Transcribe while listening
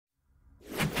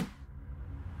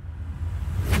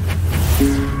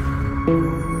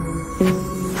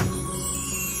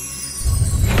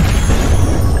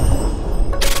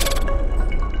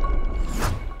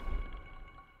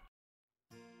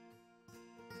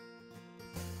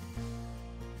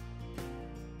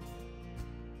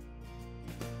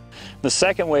The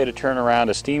second way to turn around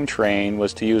a steam train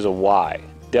was to use a Y,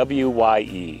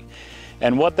 W-Y-E.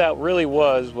 And what that really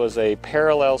was a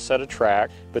parallel set of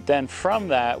track, but then from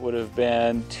that would have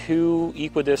been two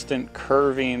equidistant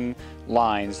curving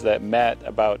lines that met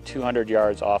about 200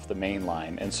 yards off the main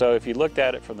line. And so if you looked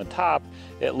at it from the top,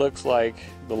 it looks like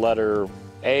the letter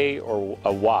A or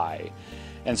a Y.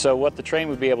 And so what the train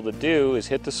would be able to do is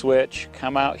hit the switch,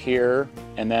 come out here,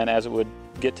 and then as it would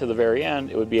get to the very end,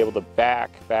 it would be able to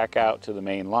back out to the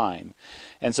main line.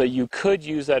 And so you could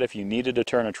use that if you needed to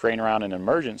turn a train around in an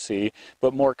emergency,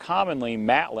 but more commonly,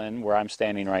 Matlin, where I'm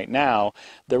standing right now,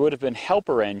 there would have been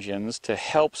helper engines to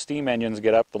help steam engines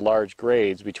get up the large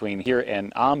grades between here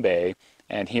and Ambe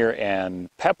and here and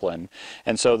Peplin.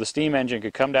 And so the steam engine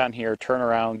could come down here, turn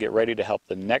around, get ready to help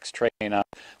the next train up.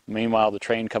 Meanwhile, the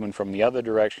train coming from the other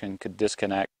direction could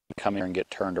disconnect, come here and get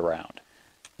turned around.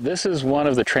 This is one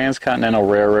of the Transcontinental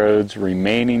Railroad's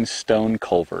remaining stone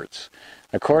culverts.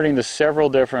 According to several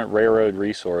different railroad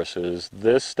resources,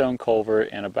 this stone culvert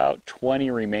and about 20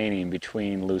 remaining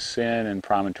between Lucin and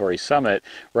Promontory Summit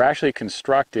were actually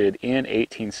constructed in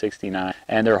 1869,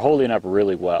 and they're holding up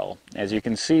really well. As you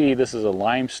can see, this is a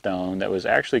limestone that was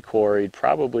actually quarried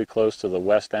probably close to the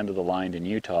west end of the line in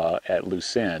Utah at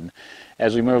Lucin.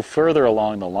 As we move further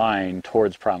along the line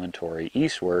towards Promontory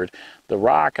eastward, the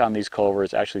rock on these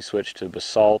culverts actually switched to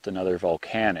basalt and other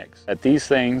volcanics. That these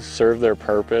things serve their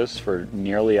purpose for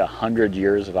nearly 100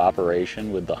 years of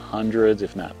operation with the hundreds,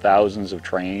 if not thousands, of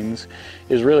trains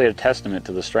is really a testament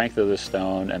to the strength of the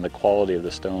stone and the quality of the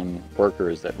stone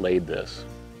workers that laid this.